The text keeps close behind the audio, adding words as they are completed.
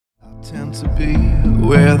Tend to be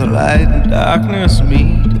where the light and darkness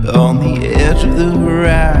meet, on the edge of the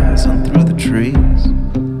horizon through the trees.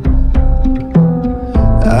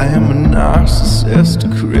 I am a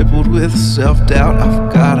narcissist, crippled with self-doubt.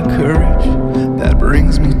 I've got a courage that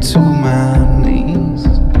brings me to my knees.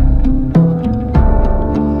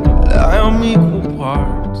 I am equal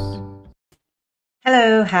parts.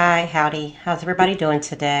 Hello, hi, howdy. How's everybody doing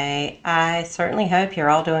today? I certainly hope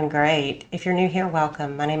you're all doing great. If you're new here,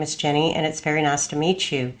 welcome. My name is Jenny, and it's very nice to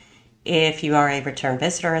meet you. If you are a return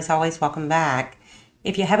visitor, as always, welcome back.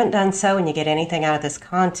 If you haven't done so and you get anything out of this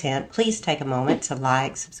content, please take a moment to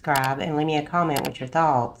like, subscribe, and leave me a comment with your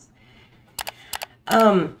thoughts.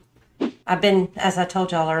 As I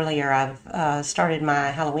told y'all earlier, I've started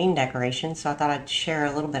my Halloween decoration, so I thought I'd share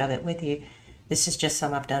a little bit of it with you. This is just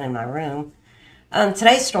some I've done in my room.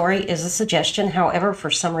 Today's story is a suggestion. However,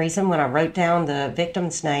 for some reason, when I wrote down the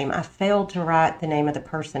victim's name, I failed to write the name of the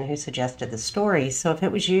person who suggested the story. So if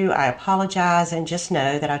it was you, I apologize, and just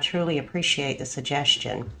know that I truly appreciate the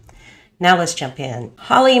suggestion. Now let's jump in.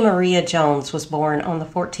 Holly Maria Jones was born on the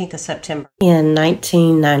 14th of September in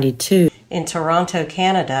 1992 in Toronto,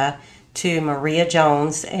 Canada, to Maria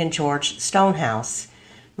Jones and George Stonehouse.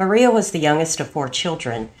 Maria was the youngest of 4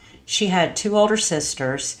 children. She had 2 older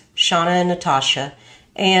sisters, Shauna and Natasha,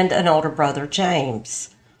 and an older brother,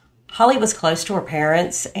 James. Holly was close to her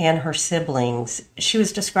parents and her siblings. She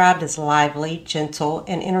was described as lively, gentle,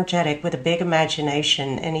 and energetic with a big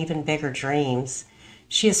imagination and even bigger dreams.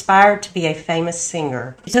 She aspired to be a famous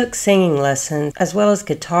singer. She took singing lessons as well as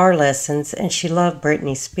guitar lessons, and she loved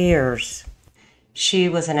Britney Spears. She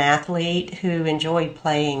was an athlete who enjoyed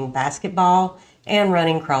playing basketball and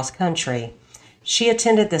running cross country. She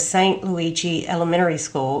attended the St. Luigi Elementary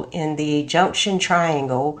School in the Junction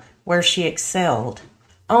Triangle, where she excelled.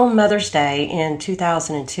 On Mother's Day in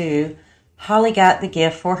 2002, Holly got the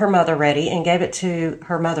gift for her mother ready and gave it to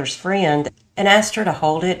her mother's friend and asked her to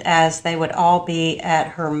hold it, as they would all be at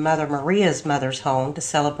her mother Maria's mother's home to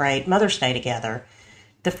celebrate Mother's Day together.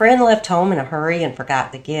 The friend left home in a hurry and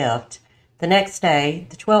forgot the gift. The next day,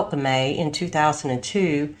 the 12th of May in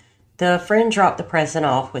 2002, the friend dropped the present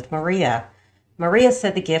off with Maria. Maria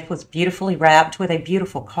said the gift was beautifully wrapped with a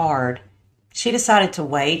beautiful card. She decided to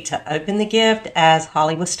wait to open the gift as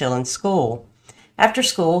Holly was still in school. After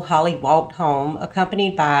school, Holly walked home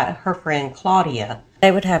accompanied by her friend Claudia.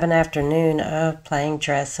 They would have an afternoon of playing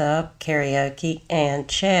dress-up, karaoke, and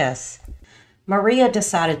chess. Maria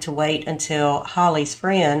decided to wait until Holly's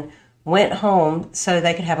friend went home so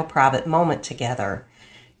they could have a private moment together.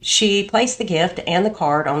 She placed the gift and the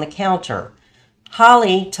card on the counter.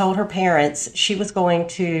 Holly told her parents she was going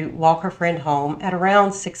to walk her friend home at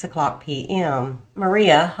around 6 o'clock p.m.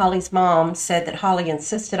 Maria, Holly's mom, said that Holly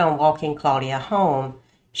insisted on walking Claudia home.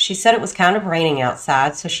 She said it was kind of raining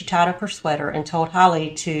outside, so she tied up her sweater and told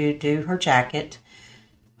Holly to do her jacket.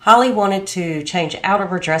 Holly wanted to change out of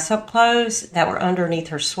her dress-up clothes that were underneath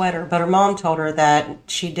her sweater, but her mom told her that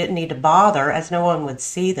she didn't need to bother as no one would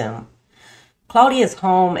see them. Claudia's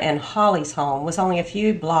home and Holly's home was only a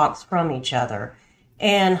few blocks from each other,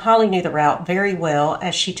 and Holly knew the route very well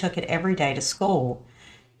as she took it every day to school.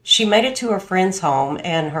 She made it to her friend's home,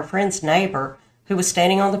 and her friend's neighbor, who was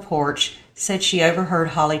standing on the porch, said she overheard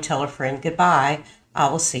Holly tell her friend goodbye. "I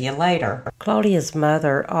will see you later." Claudia's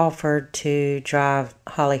mother offered to drive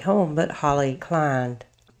Holly home, but Holly declined.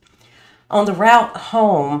 On the route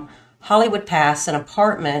home, Holly would pass an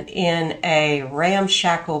apartment in a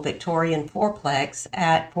ramshackle Victorian fourplex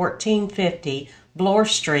at 1450 Bloor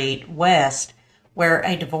Street West, where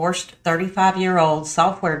a divorced 35-year-old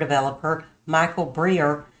software developer, Michael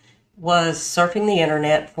Briere, was surfing the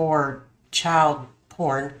internet for child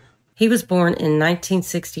porn. He was born in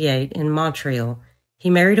 1968 in Montreal. He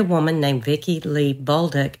married a woman named Vicki Lee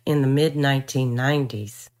Bolduc in the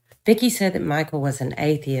mid-1990s. Vicki said that Michael was an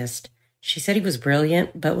atheist. She said he was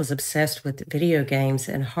brilliant, but was obsessed with video games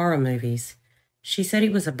and horror movies. She said he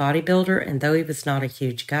was a bodybuilder, and though he was not a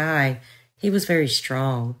huge guy, he was very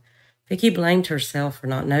strong. Vicki blamed herself for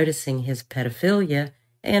not noticing his pedophilia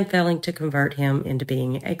and failing to convert him into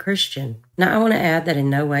being a Christian. Now, I want to add that in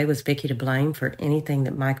no way was Vicki to blame for anything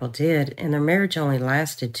that Michael did, and their marriage only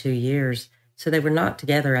lasted 2 years, so they were not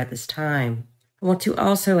together at this time. I want to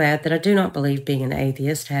also add that I do not believe being an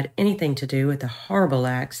atheist had anything to do with the horrible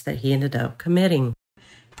acts that he ended up committing.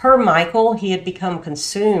 Per Michael, he had become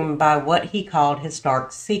consumed by what he called his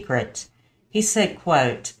dark secret. He said,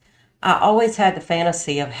 quote, "I always had the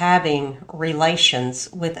fantasy of having relations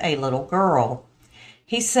with a little girl."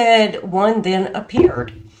 He said one then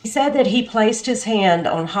appeared. He said that he placed his hand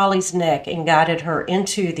on Holly's neck and guided her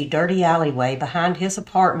into the dirty alleyway behind his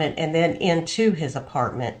apartment and then into his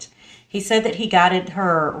apartment. He said that he guided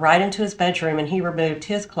her right into his bedroom and he removed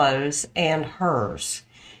his clothes and hers.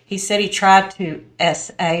 He said he tried to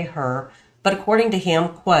SA her, but according to him,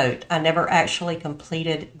 quote, "I never actually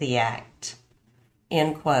completed the act,"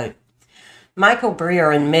 end quote. Michael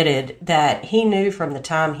Briere admitted that he knew from the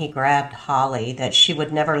time he grabbed Holly that she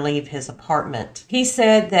would never leave his apartment. He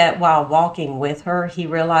said that while walking with her, he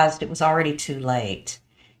realized it was already too late.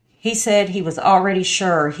 He said he was already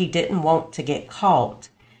sure he didn't want to get caught.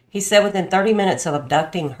 He said within 30 minutes of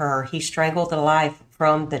abducting her, he strangled the life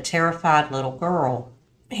from the terrified little girl.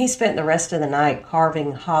 He spent the rest of the night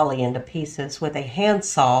carving Holly into pieces with a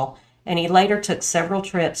handsaw, and he later took several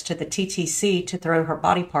trips to the TTC to throw her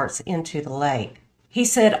body parts into the lake. He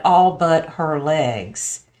said all but her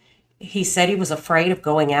legs. He said he was afraid of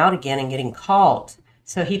going out again and getting caught,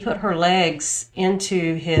 so he put her legs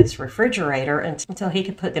into his refrigerator until he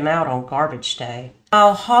could put them out on garbage day.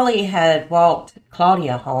 While Holly had walked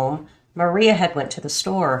Claudia home, Maria had went to the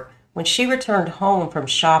store. When she returned home from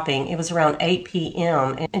shopping, it was around 8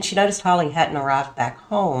 p.m., and she noticed Holly hadn't arrived back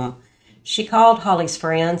home. She called Holly's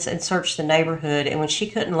friends and searched the neighborhood, and when she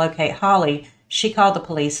couldn't locate Holly, she called the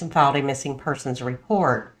police and filed a missing persons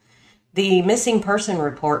report. The missing person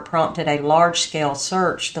report prompted a large-scale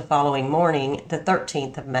search the following morning, the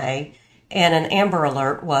 13th of May, and an Amber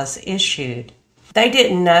Alert was issued. They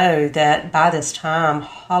didn't know that by this time,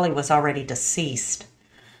 Holly was already deceased.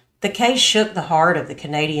 The case shook the heart of the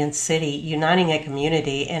Canadian city, uniting a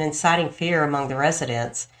community and inciting fear among the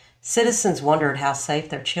residents. Citizens wondered how safe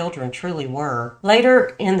their children truly were.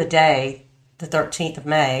 Later in the day, the 13th of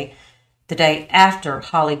May, the day after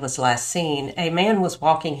Holly was last seen, a man was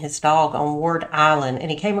walking his dog on Ward Island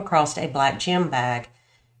and he came across a black gym bag.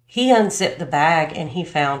 He unzipped the bag and he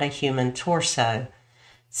found a human torso.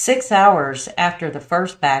 6 hours after the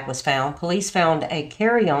first bag was found, police found a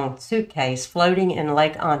carry-on suitcase floating in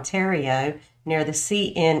Lake Ontario near the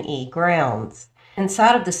CNE grounds.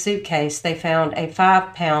 Inside of the suitcase, they found a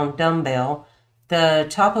 5-pound dumbbell, the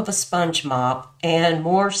top of a sponge mop, and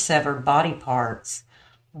more severed body parts.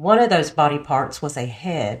 One of those body parts was a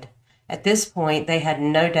head. At this point, they had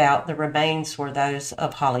no doubt the remains were those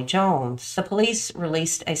of Holly Jones. The police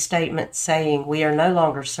released a statement saying, "We are no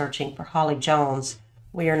longer searching for Holly Jones.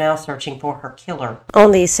 We are now searching for her killer."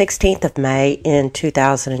 On the 16th of May in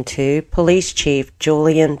 2002, Police Chief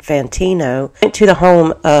Julian Fantino went to the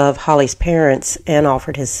home of Holly's parents and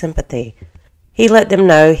offered his sympathy. He let them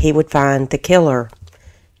know he would find the killer.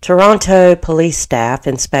 Toronto Police Staff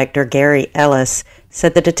Inspector Gary Ellis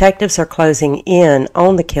said the detectives are closing in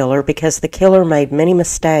on the killer because the killer made many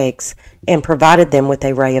mistakes and provided them with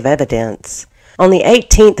an array of evidence. On the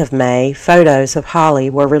 18th of May, photos of Holly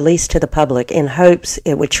were released to the public in hopes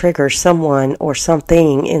it would trigger someone or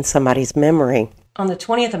something in somebody's memory. On the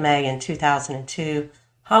 20th of May in 2002,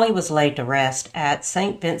 Holly was laid to rest at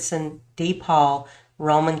St. Vincent de Paul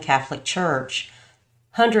Roman Catholic Church.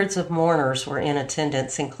 Hundreds of mourners were in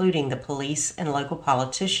attendance, including the police and local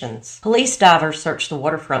politicians. Police divers searched the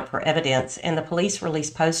waterfront for evidence, and the police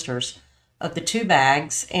released posters of the 2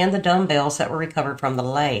 bags and the dumbbells that were recovered from the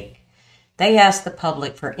lake. They asked the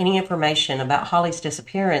public for any information about Holly's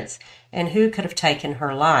disappearance and who could have taken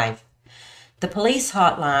her life. The police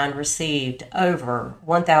hotline received over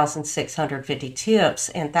 1,650 tips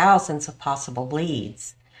and thousands of possible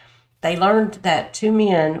leads. They learned that 2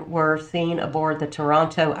 men were seen aboard the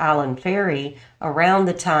Toronto Island ferry around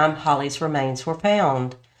the time Holly's remains were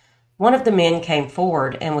found. One of the men came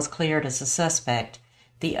forward and was cleared as a suspect.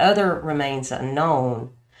 The other remains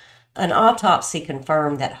unknown. An autopsy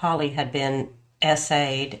confirmed that Holly had been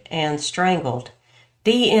SA'd and strangled.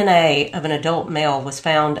 DNA of an adult male was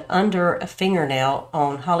found under a fingernail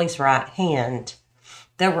on Holly's right hand.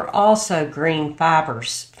 There were also green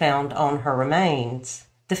fibers found on her remains.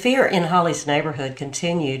 The fear in Holly's neighborhood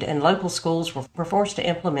continued, and local schools were forced to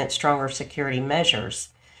implement stronger security measures.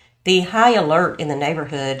 The high alert in the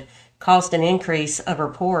neighborhood caused an increase of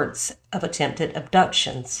reports of attempted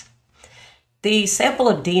abductions. The sample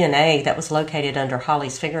of DNA that was located under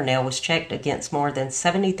Holly's fingernail was checked against more than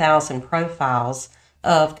 70,000 profiles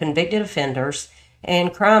of convicted offenders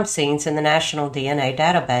and crime scenes in the National DNA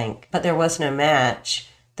Databank, but there was no match.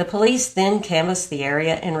 The police then canvassed the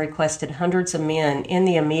area and requested hundreds of men in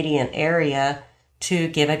the immediate area to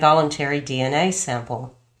give a voluntary DNA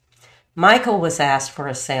sample. Michael was asked for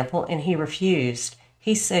a sample and he refused.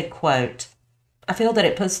 He said, quote, "I feel that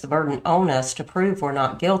it puts the burden on us to prove we're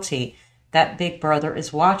not guilty. That big brother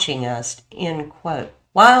is watching us," end quote.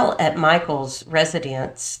 While at Michael's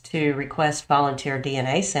residence to request volunteer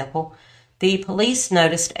DNA sample, the police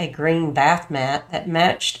noticed a green bath mat that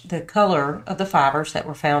matched the color of the fibers that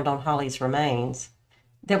were found on Holly's remains.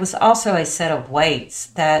 There was also a set of weights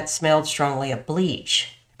that smelled strongly of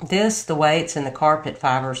bleach. The weights, and the carpet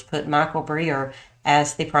fibers put Michael Briere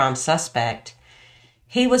as the prime suspect.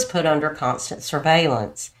 He was put under constant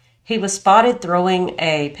surveillance. He was spotted throwing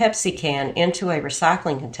a Pepsi can into a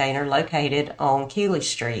recycling container located on Keeley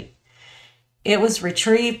Street. It was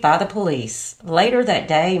retrieved by the police. Later that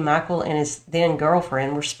day, Michael and his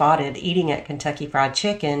then-girlfriend were spotted eating at Kentucky Fried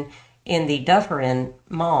Chicken in the Dufferin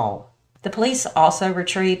Mall. The police also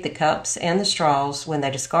retrieved the cups and the straws when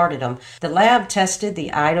they discarded them. The lab tested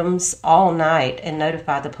the items all night and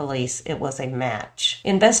notified the police it was a match.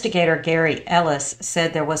 Investigator Gary Ellis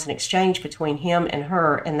said there was an exchange between him and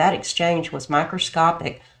her, and that exchange was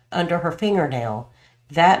microscopic under her fingernail.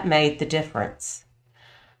 That made the difference.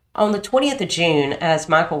 On the 20th of June, as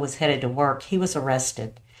Michael was headed to work, he was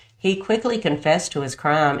arrested. He quickly confessed to his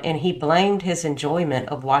crime, and he blamed his enjoyment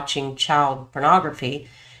of watching child pornography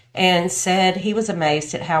and said he was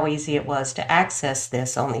amazed at how easy it was to access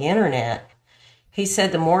this on the internet. He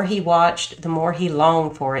said the more he watched, the more he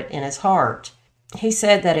longed for it in his heart. He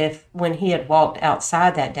said that when he had walked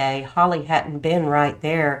outside that day, Holly hadn't been right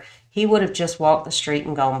there, he would have just walked the street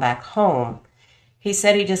and gone back home. He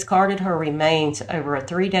said he discarded her remains over a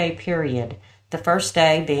 3-day period, the first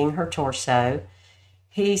day being her torso.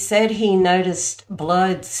 He said he noticed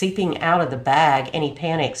blood seeping out of the bag and he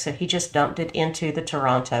panicked, so he just dumped it into the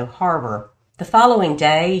Toronto harbor. The following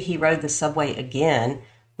day, he rode the subway again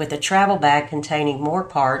with a travel bag containing more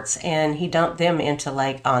parts, and he dumped them into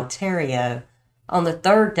Lake Ontario. On the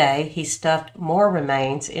third day, he stuffed more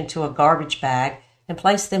remains into a garbage bag and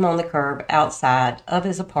placed them on the curb outside of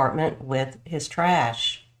his apartment with his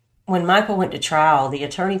trash. When Michael went to trial, the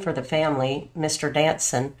attorney for the family, Mr.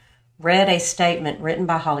 Danson, read a statement written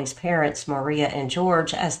by Holly's parents, Maria and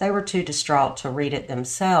George, as they were too distraught to read it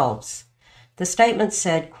themselves. The statement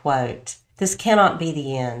said, quote, "This cannot be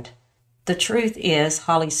the end. The truth is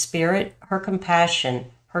Holly's spirit, her compassion,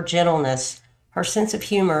 her gentleness, her sense of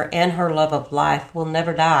humor, and her love of life will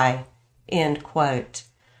never die." End quote.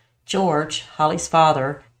 George, Holly's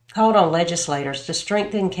father, called on legislators to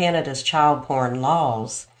strengthen Canada's child porn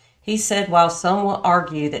laws. He said while some will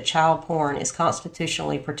argue that child porn is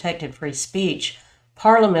constitutionally protected free speech,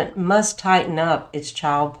 Parliament must tighten up its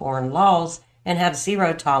child porn laws and have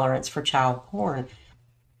zero tolerance for child porn.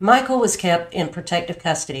 Michael was kept in protective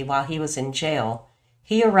custody while he was in jail.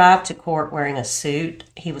 He arrived to court wearing a suit,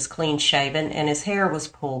 he was clean-shaven, and his hair was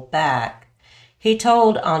pulled back. He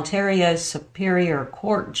told Ontario Superior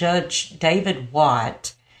Court Judge David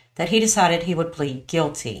Watt that he decided he would plead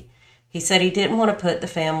guilty. He said he didn't want to put the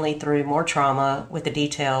family through more trauma with the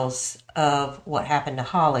details of what happened to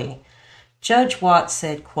Holly. Judge Watt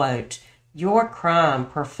said, quote, "Your crime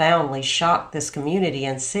profoundly shocked this community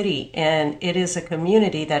and city, and it is a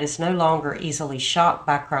community that is no longer easily shocked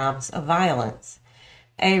by crimes of violence.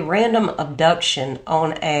 A random abduction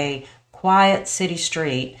on a quiet city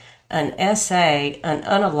street, an SA, an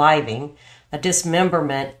unaliving, a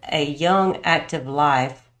dismemberment, a young active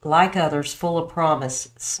life, like others full of promise,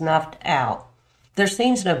 snuffed out. There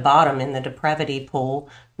seems no bottom in the depravity pool,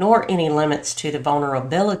 nor any limits to the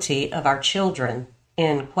vulnerability of our children."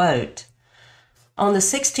 End quote. On the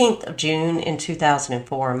 16th of June in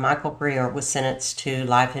 2004, Michael Briere was sentenced to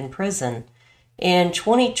life in prison. In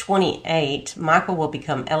 2028, Michael will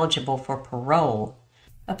become eligible for parole.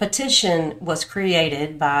 A petition was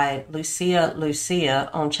created by Lucia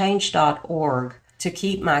on change.org to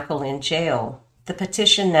keep Michael in jail. The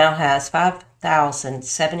petition now has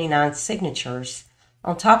 5,079 signatures.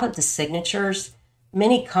 On top of the signatures,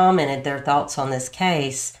 many commented their thoughts on this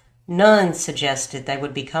case. None suggested they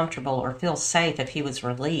would be comfortable or feel safe if he was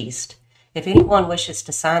released. If anyone wishes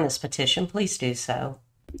to sign this petition, please do so.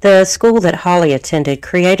 The school that Holly attended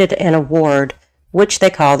created an award, which they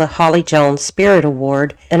call the Holly Jones Spirit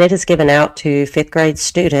Award, and it is given out to 5th grade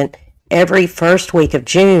student every first week of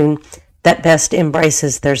June that best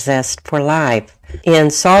embraces their zest for life. In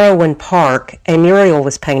Sorrowin Park, a mural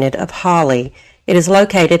was painted of Holly. It is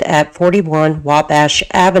located at 41 Wabash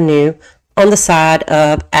Avenue on the side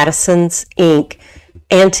of Addison's Inc.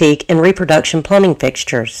 Antique and Reproduction Plumbing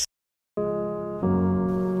Fixtures.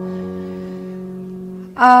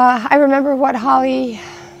 I remember what Holly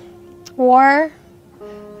wore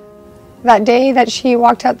that day that she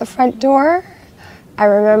walked out the front door. I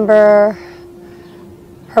remember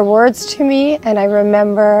her words to me, and I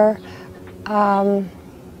remember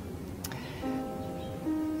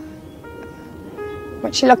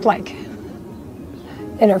what she looked like.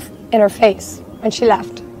 in her face when she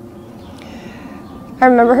left. I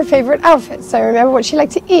remember her favorite outfits. I remember what she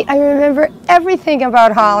liked to eat. I remember everything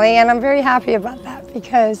about Holly, and I'm very happy about that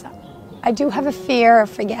because I do have a fear of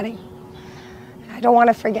forgetting. I don't want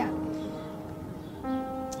to forget.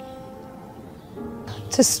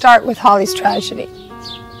 To start with Holly's tragedy,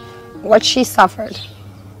 what she suffered.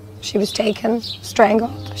 She was taken,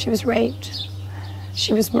 strangled, she was raped,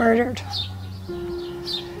 she was murdered.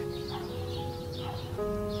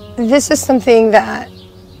 This is something that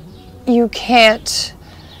you can't,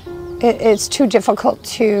 it's too difficult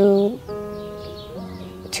to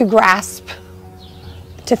grasp,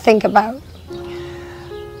 to think about.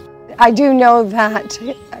 I do know that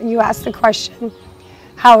you asked the question,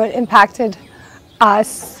 how it impacted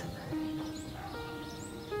us.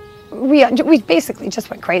 We basically just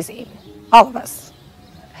went crazy, all of us.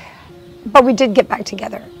 But we did get back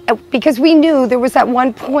together because we knew there was at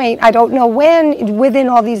one point, I don't know when, within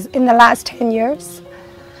all these, in the last 10 years,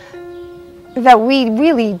 that we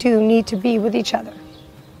really do need to be with each other.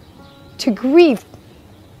 To grieve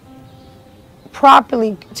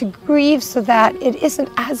properly, to grieve so that it isn't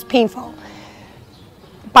as painful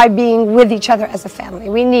by being with each other as a family.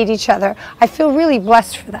 We need each other. I feel really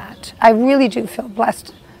blessed for that. I really do feel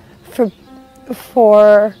blessed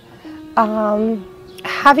for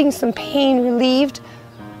having some pain relieved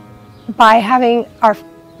by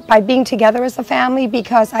being together as a family,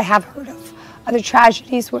 because I have heard of other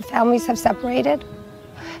tragedies where families have separated.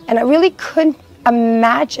 And I really couldn't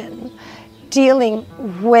imagine dealing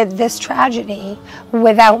with this tragedy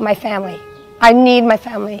without my family. I need my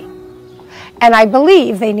family. And I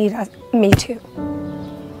believe they need me too.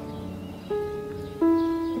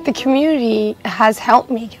 The community has helped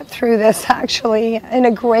me get through this actually in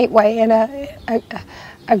a great way, in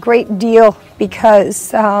a great deal,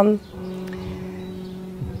 because I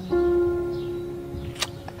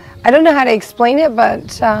don't know how to explain it,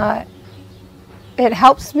 but it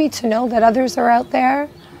helps me to know that others are out there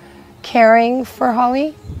caring for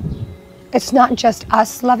Holly. It's not just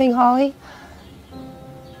us loving Holly.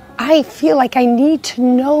 I feel like I need to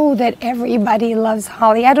know that everybody loves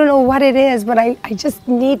Holly. I don't know what it is, but I just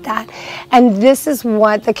need that. And this is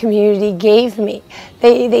what the community gave me.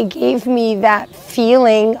 They gave me that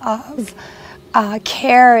feeling of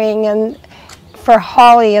caring and for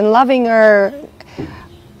Holly and loving her.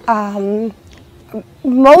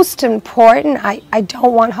 Most important, I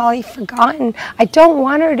don't want Holly forgotten. I don't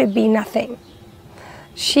want her to be nothing.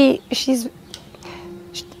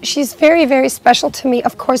 She's very, very special to me,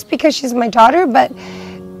 of course, because she's my daughter, but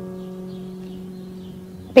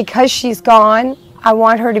because she's gone, I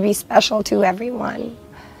want her to be special to everyone.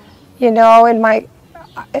 You know, and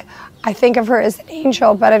I think of her as an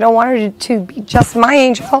angel, but I don't want her to be just my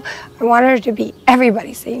angel. I want her to be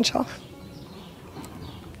everybody's angel.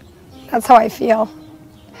 That's how I feel.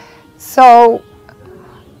 So,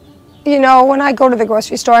 you know, when I go to the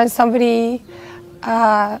grocery store and somebody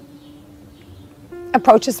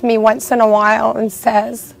approaches me once in a while and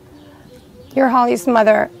says, "You're Holly's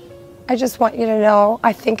mother. I just want you to know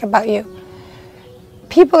I think about you."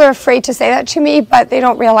 People are afraid to say that to me, but they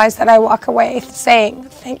don't realize that I walk away saying,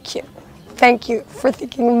 "Thank you. Thank you for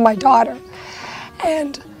thinking of my daughter."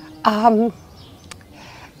 And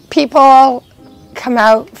people come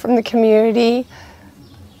out from the community,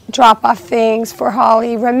 drop off things for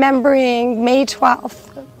Holly, remembering May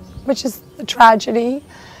 12th, which is the tragedy,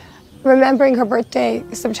 remembering her birthday,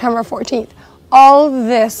 September 14th. All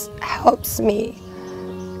this helps me.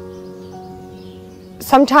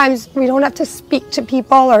 Sometimes we don't have to speak to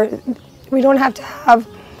people, or we don't have to have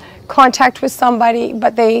contact with somebody,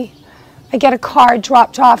 but I get a card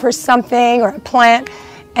dropped off or something, or a plant,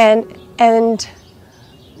 and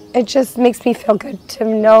it just makes me feel good to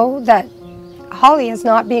know that Holly is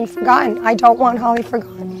not being forgotten. I don't want Holly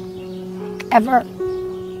forgotten, ever.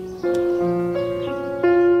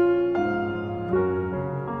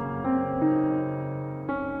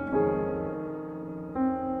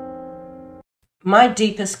 My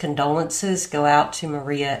deepest condolences go out to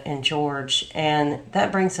Maria and George, and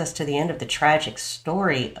that brings us to the end of the tragic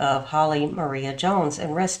story of Holly Maria Jones.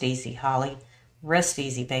 And rest easy, Holly. Rest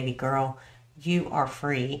easy, baby girl. You are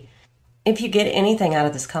free. If you get anything out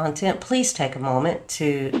of this content, please take a moment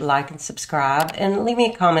to like and subscribe and leave me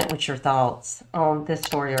a comment with your thoughts on this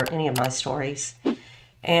story or any of my stories.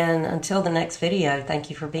 And until the next video, thank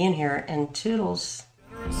you for being here, and toodles.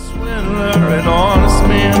 Swindler, an honest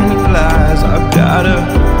man who lies. I've got a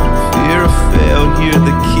fear of failure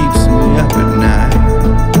that keeps